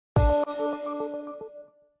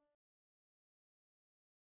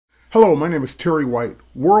Hello, my name is Terry White,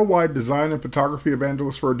 Worldwide Design and Photography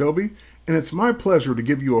Evangelist for Adobe, and it's my pleasure to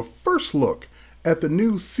give you a first look at the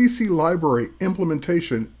new CC library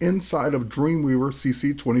implementation inside of Dreamweaver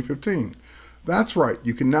CC 2015. That's right,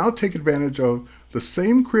 you can now take advantage of the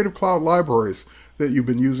same Creative Cloud libraries that you've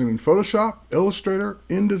been using in Photoshop, Illustrator,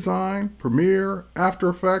 InDesign, Premiere, After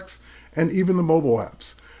Effects, and even the mobile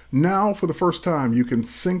apps. Now, for the first time, you can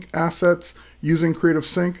sync assets using Creative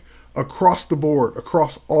Sync across the board,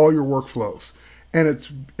 across all your workflows. And it's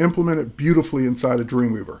implemented beautifully inside of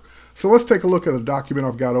Dreamweaver. So let's take a look at the document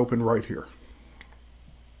I've got open right here.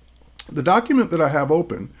 The document that I have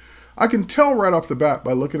open, I can tell right off the bat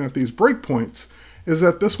by looking at these breakpoints, is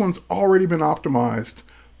that this one's already been optimized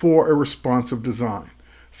for a responsive design.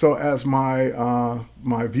 So as my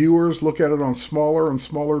viewers look at it on smaller and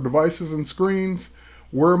smaller devices and screens,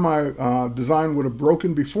 where my design would have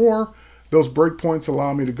broken before, those breakpoints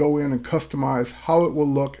allow me to go in and customize how it will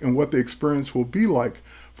look and what the experience will be like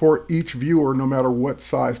for each viewer, no matter what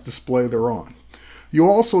size display they're on. You'll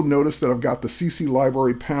also notice that I've got the CC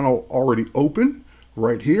library panel already open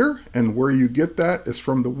right here, and where you get that is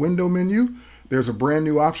from the window menu. There's a brand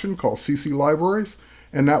new option called CC Libraries,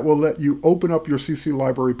 and that will let you open up your CC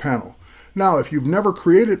library panel. Now, if you've never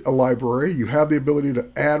created a library, you have the ability to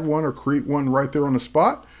add one or create one right there on the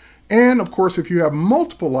spot. And of course, if you have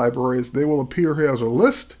multiple libraries, they will appear here as a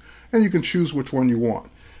list, and you can choose which one you want.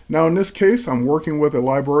 Now, in this case, I'm working with a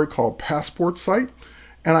library called Passport Site,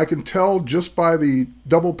 and I can tell just by the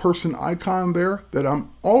double person icon there that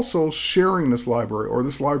I'm also sharing this library, or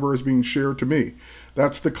this library is being shared to me.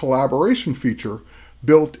 That's the collaboration feature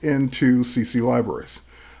built into CC Libraries.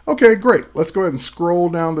 Okay, great. Let's go ahead and scroll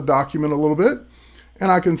down the document a little bit,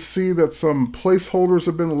 and I can see that some placeholders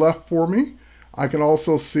have been left for me. I can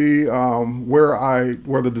also see where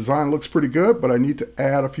the design looks pretty good, but I need to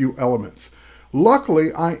add a few elements.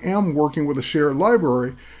 Luckily, I am working with a shared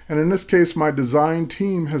library, and in this case, my design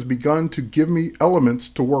team has begun to give me elements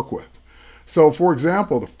to work with. So for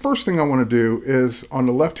example, the first thing I want to do is on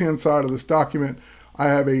the left-hand side of this document, I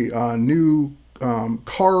have a new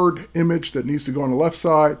card image that needs to go on the left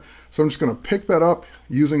side. So I'm just going to pick that up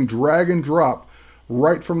using drag and drop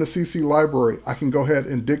right from the CC library. I can go ahead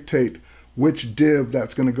and dictate which div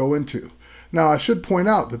that's going to go into. Now, I should point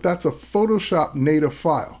out that that's a Photoshop native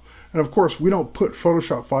file. And of course, we don't put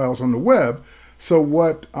Photoshop files on the web. So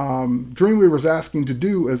what Dreamweaver is asking to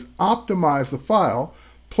do is optimize the file,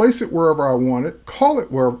 place it wherever I want it, call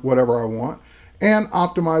it whatever I want, and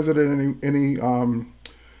optimize it in any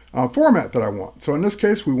format that I want. So in this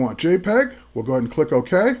case, we want JPEG. We'll go ahead and click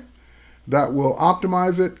OK. That will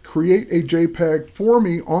optimize it, create a JPEG for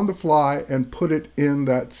me on the fly, and put it in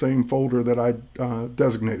that same folder that I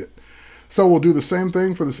designated. So we'll do the same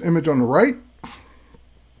thing for this image on the right.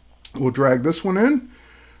 We'll drag this one in.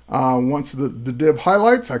 Once the div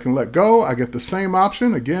highlights, I can let go. I get the same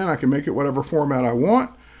option. Again, I can make it whatever format I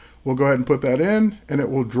want. We'll go ahead and put that in, and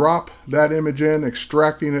it will drop that image in,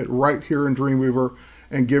 extracting it right here in Dreamweaver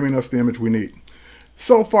and giving us the image we need.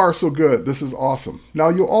 So far, so good. This is awesome. Now,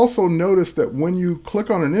 you'll also notice that when you click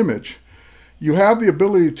on an image, you have the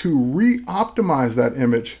ability to re-optimize that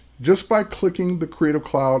image just by clicking the Creative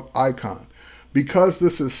Cloud icon. Because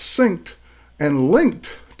this is synced and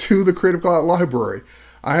linked to the Creative Cloud library,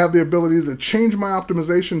 I have the ability to change my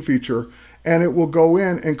optimization feature, and it will go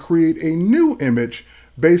in and create a new image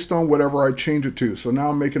based on whatever I change it to. So now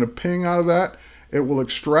I'm making a ping out of that. It will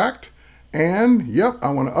extract. And yep, I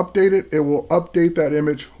want to update it. It will update that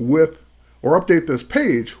image with, or update this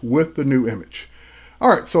page with the new image. All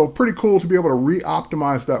right, so pretty cool to be able to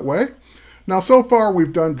re-optimize that way. Now, so far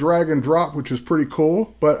we've done drag and drop, which is pretty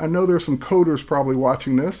cool, but I know there's some coders probably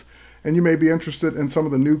watching this, and you may be interested in some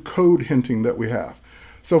of the new code hinting that we have.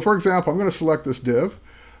 So for example, I'm going to select this div.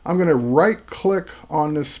 I'm going to right click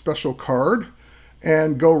on this special card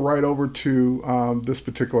and go right over to this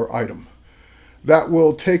particular item. That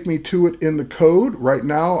will take me to it in the code right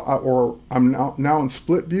now, or I'm now in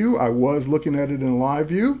split view. I was looking at it in live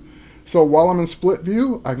view. So while I'm in split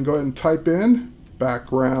view, I can go ahead and type in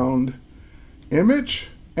background image.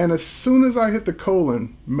 And as soon as I hit the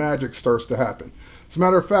colon, magic starts to happen. As a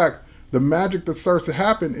matter of fact, the magic that starts to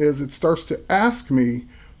happen is it starts to ask me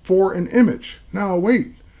for an image. Now,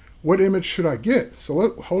 wait, what image should I get? So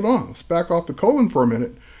hold on, let's back off the colon for a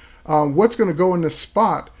minute. What's going to go in this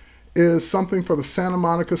spot is something for the Santa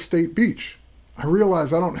Monica State Beach. I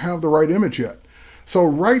realize I don't have the right image yet. So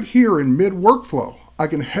right here in mid workflow, I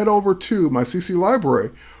can head over to my CC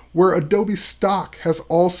library where Adobe Stock has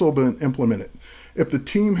also been implemented. If the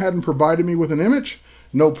team hadn't provided me with an image,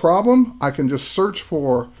 no problem. I can just search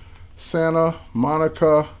for Santa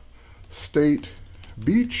Monica State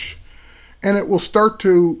Beach, and it will start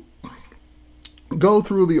to go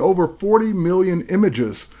through the over 40 million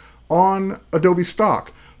images on Adobe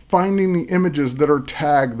Stock, finding the images that are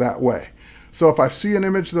tagged that way. So if I see an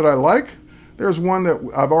image that I like, there's one that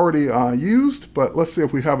I've already used, but let's see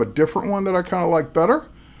if we have a different one that I kind of like better.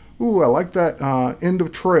 Ooh, I like that end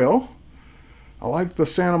of trail. I like the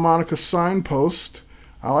Santa Monica signpost.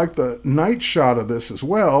 I like the night shot of this as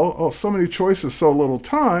well. Oh, so many choices, so little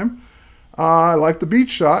time. I like the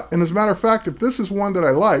beach shot. And as a matter of fact, if this is one that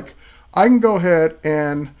I like, I can go ahead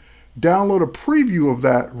and download a preview of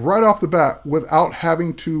that right off the bat without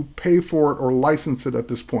having to pay for it or license it at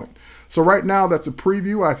this point. So right now, that's a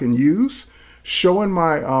preview I can use, showing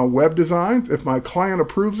my web designs. If my client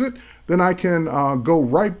approves it, then I can go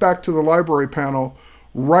right back to the library panel,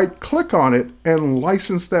 right-click on it, and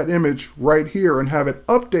license that image right here and have it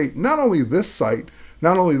update not only this site,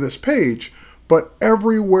 not only this page, but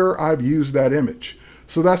everywhere I've used that image.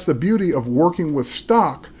 So that's the beauty of working with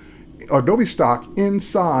stock, Adobe Stock,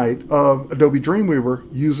 inside of Adobe Dreamweaver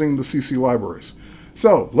using the CC libraries.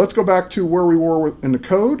 So let's go back to where we were in the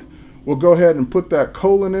code. We'll go ahead and put that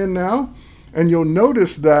colon in now, and you'll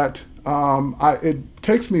notice that it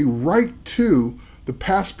takes me right to the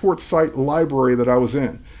passport site library that I was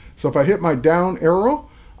in. So if I hit my down arrow,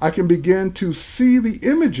 I can begin to see the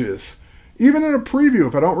images. Even in a preview,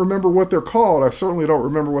 if I don't remember what they're called, I certainly don't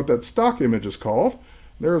remember what that stock image is called.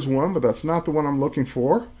 There's one, but that's not the one I'm looking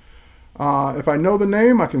for. If I know the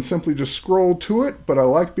name, I can simply just scroll to it, but I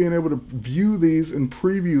like being able to view these and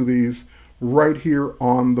preview these right here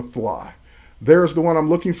on the fly. There's the one I'm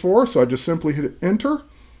looking for, so I just simply hit enter.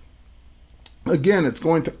 Again, it's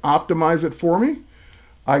going to optimize it for me.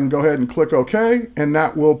 I can go ahead and click OK, and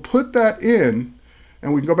that will put that in,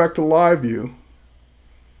 and we can go back to live view.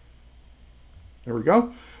 There we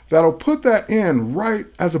go. That'll put that in right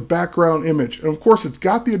as a background image. And of course, it's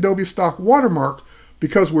got the Adobe Stock watermark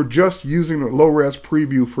because we're just using a low-res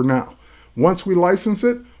preview for now. Once we license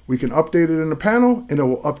it, we can update it in the panel, and it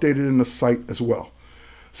will update it in the site as well.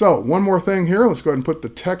 So one more thing here. Let's go ahead and put the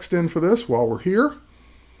text in for this while we're here.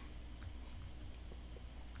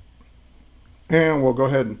 And we'll go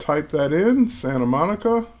ahead and type that in, Santa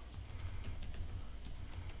Monica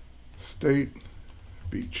State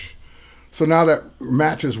Beach. So now that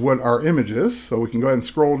matches what our image is. So we can go ahead and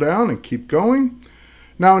scroll down and keep going.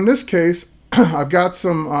 Now in this case, I've got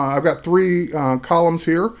three columns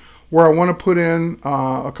here where I want to put in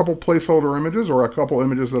a couple placeholder images or a couple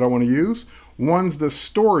images that I want to use. One's the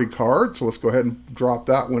story card, so let's go ahead and drop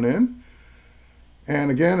that one in. And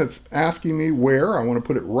again, it's asking me where. I want to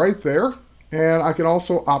put it right there. And I can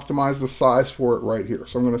also optimize the size for it right here.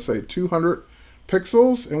 So I'm going to say 200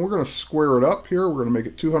 pixels, and we're going to square it up here. We're going to make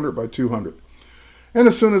it 200 by 200. And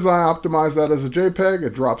as soon as I optimize that as a JPEG,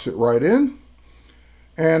 it drops it right in.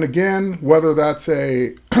 And again, whether that's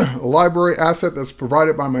a library asset that's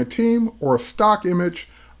provided by my team or a stock image,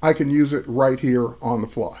 I can use it right here on the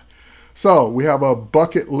fly. So we have a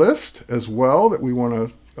bucket list as well that we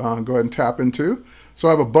want to go ahead and tap into. So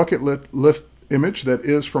I have a bucket list image that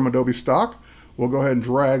is from Adobe Stock. We'll go ahead and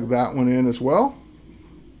drag that one in as well.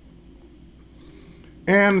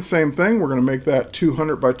 And the same thing, we're going to make that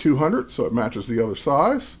 200 by 200 so it matches the other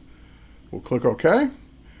size. We'll click OK.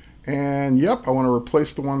 And yep, I want to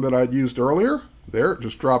replace the one that I'd used earlier. There, it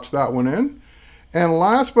just drops that one in. And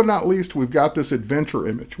last but not least, we've got this adventure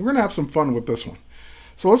image. We're going to have some fun with this one.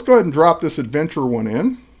 So let's go ahead and drop this adventure one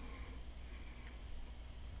in.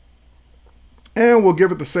 And we'll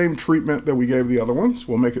give it the same treatment that we gave the other ones.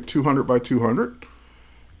 We'll make it 200 by 200,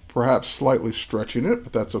 perhaps slightly stretching it,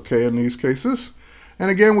 but that's okay in these cases. And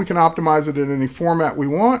again, we can optimize it in any format we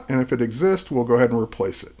want, and if it exists, we'll go ahead and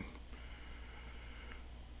replace it.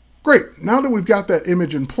 Great, now that we've got that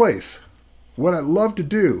image in place, what I'd love to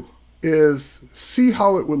do is see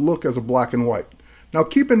how it would look as a black and white. Now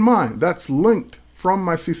keep in mind, that's linked from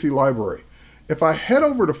my CC library. If I head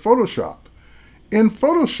over to Photoshop, in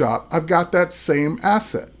Photoshop, I've got that same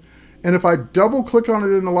asset. And if I double click on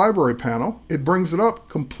it in the library panel, it brings it up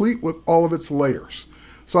complete with all of its layers.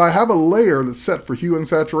 So I have a layer that's set for hue and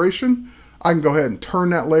saturation. I can go ahead and turn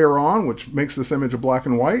that layer on, which makes this image a black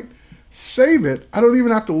and white. Save it. I don't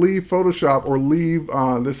even have to leave Photoshop or leave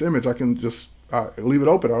this image. I can just leave it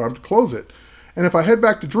open. I don't have to close it. And if I head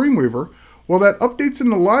back to Dreamweaver, well, that updates in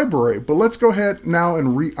the library, but let's go ahead now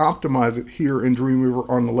and re-optimize it here in Dreamweaver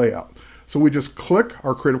on the layout. So we just click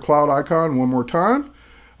our Creative Cloud icon one more time.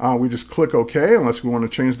 We just click OK unless we want to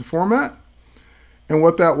change the format. And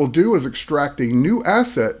what that will do is extract a new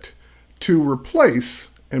asset to replace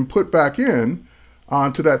and put back in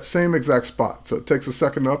onto that same exact spot. So it takes a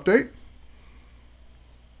second to update.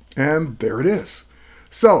 And there it is.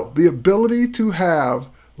 So the ability to have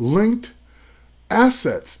linked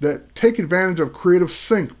assets that take advantage of creative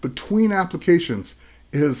sync between applications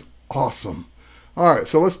is awesome. All right,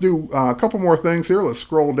 so let's do a couple more things here. Let's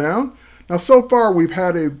scroll down. Now, so far, we've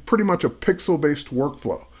had pretty much a pixel-based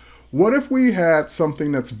workflow. What if we had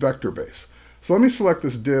something that's vector-based? So let me select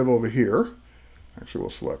this div over here. Actually, we'll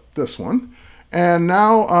select this one. And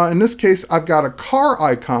now, in this case, I've got a car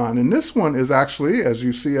icon. And this one is actually, as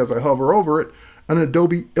you see as I hover over it, an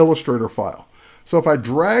Adobe Illustrator file. So if I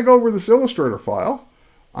drag over this Illustrator file,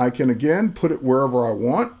 I can again put it wherever I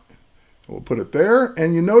want. We'll put it there.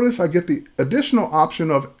 And you notice I get the additional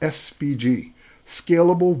option of SVG,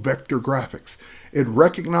 Scalable Vector Graphics. It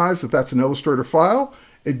recognizes that that's an Illustrator file.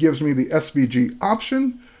 It gives me the SVG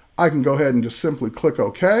option. I can go ahead and just simply click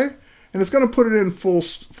OK. And it's going to put it in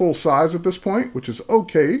full size at this point, which is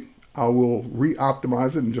OK. I will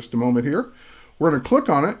re-optimize it in just a moment here. We're going to click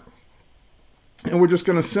on it, and we're just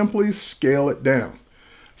going to simply scale it down.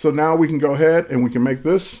 So now we can go ahead and we can make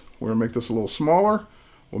this, we're going to make this a little smaller.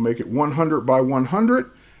 We'll make it 100 by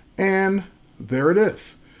 100, and there it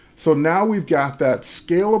is. So now we've got that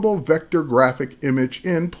scalable vector graphic image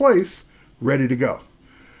in place, ready to go.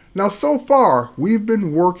 Now, so far, we've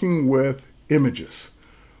been working with images.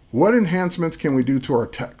 What enhancements can we do to our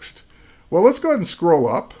text? Well, let's go ahead and scroll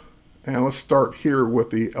up, and let's start here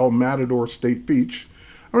with the El Matador State Beach.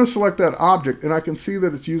 I'm going to select that object, and I can see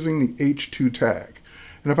that it's using the H2 tag.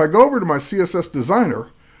 And if I go over to my CSS Designer,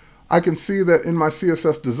 I can see that in my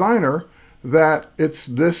CSS Designer that it's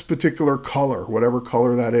this particular color, whatever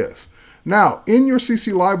color that is. Now, in your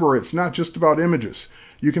CC library, it's not just about images.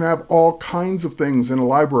 You can have all kinds of things in a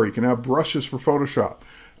library. You can have brushes for Photoshop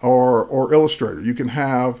or Illustrator. You can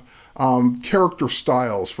have character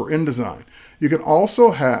styles for InDesign. You can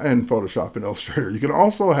also have, in Photoshop and Illustrator, you can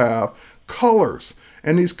also have colors.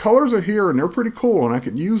 And these colors are here and they're pretty cool, and I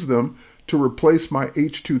can use them to replace my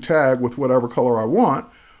H2 tag with whatever color I want.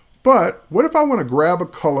 But what if I want to grab a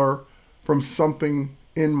color from something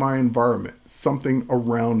in my environment, something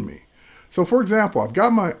around me? So for example, I've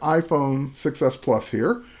got my iPhone 6s Plus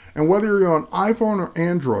here, and whether you're on iPhone or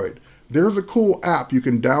Android, there's a cool app you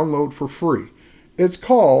can download for free. It's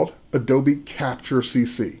called Adobe Capture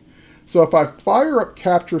Cc. So if I fire up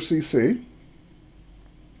Capture Cc,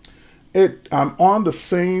 I'm on the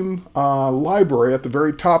same library at the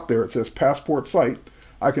very top there. It says Passport Site.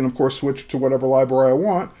 I can, of course, switch to whatever library I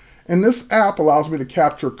want. And this app allows me to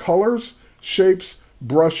capture colors, shapes,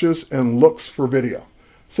 brushes, and looks for video.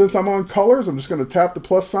 Since I'm on colors, I'm just going to tap the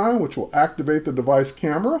plus sign, which will activate the device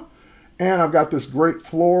camera. And I've got this great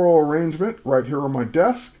floral arrangement right here on my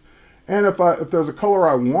desk. And if there's a color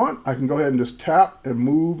I want, I can go ahead and just tap and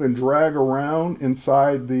move and drag around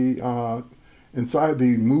inside the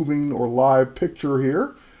moving or live picture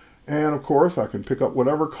here. And of course, I can pick up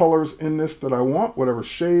whatever colors in this that I want, whatever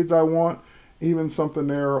shades I want, even something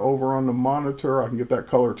there over on the monitor, I can get that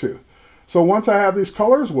color too. So once I have these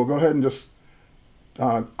colors, we'll go ahead and just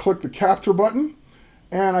click the capture button,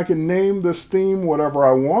 and I can name this theme whatever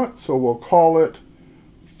I want. So we'll call it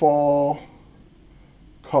Fall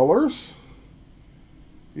Colors,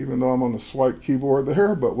 even though I'm on the swipe keyboard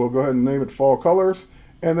there, but we'll go ahead and name it Fall Colors,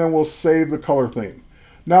 and then we'll save the color theme.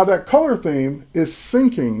 Now that color theme is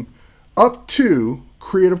syncing up to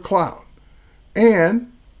Creative Cloud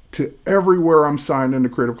and to everywhere I'm signed into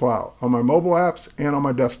Creative Cloud, on my mobile apps and on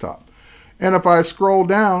my desktop. And if I scroll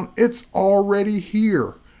down, it's already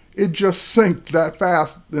here. It just synced that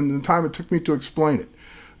fast in the time it took me to explain it.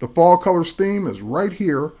 The Fall Colors theme is right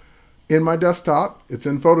here in my desktop. It's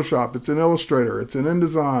in Photoshop, it's in Illustrator, it's in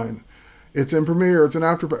InDesign, it's in Premiere, it's in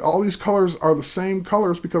After Effects. All these colors are the same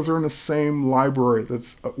colors because they're in the same library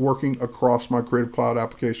that's working across my Creative Cloud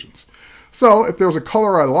applications. So if there's a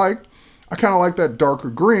color I like, I kind of like that darker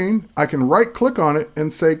green, I can right click on it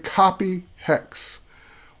and say copy hex.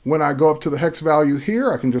 When I go up to the hex value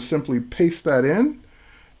here, I can just simply paste that in,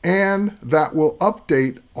 and that will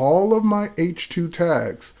update all of my H2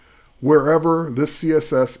 tags wherever this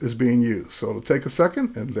CSS is being used. So it'll take a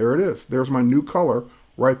second, and there it is. There's my new color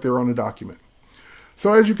right there on the document.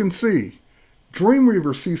 So as you can see,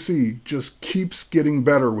 Dreamweaver CC just keeps getting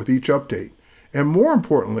better with each update. And more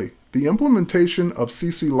importantly, the implementation of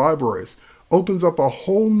CC libraries opens up a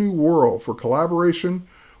whole new world for collaboration,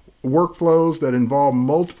 workflows that involve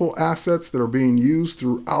multiple assets that are being used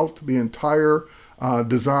throughout the entire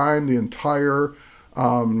design, the entire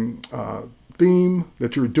theme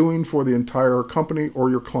that you're doing for the entire company or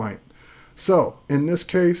your client. So in this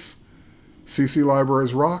case, CC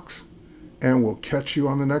Libraries rocks, and we'll catch you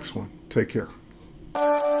on the next one. Take care.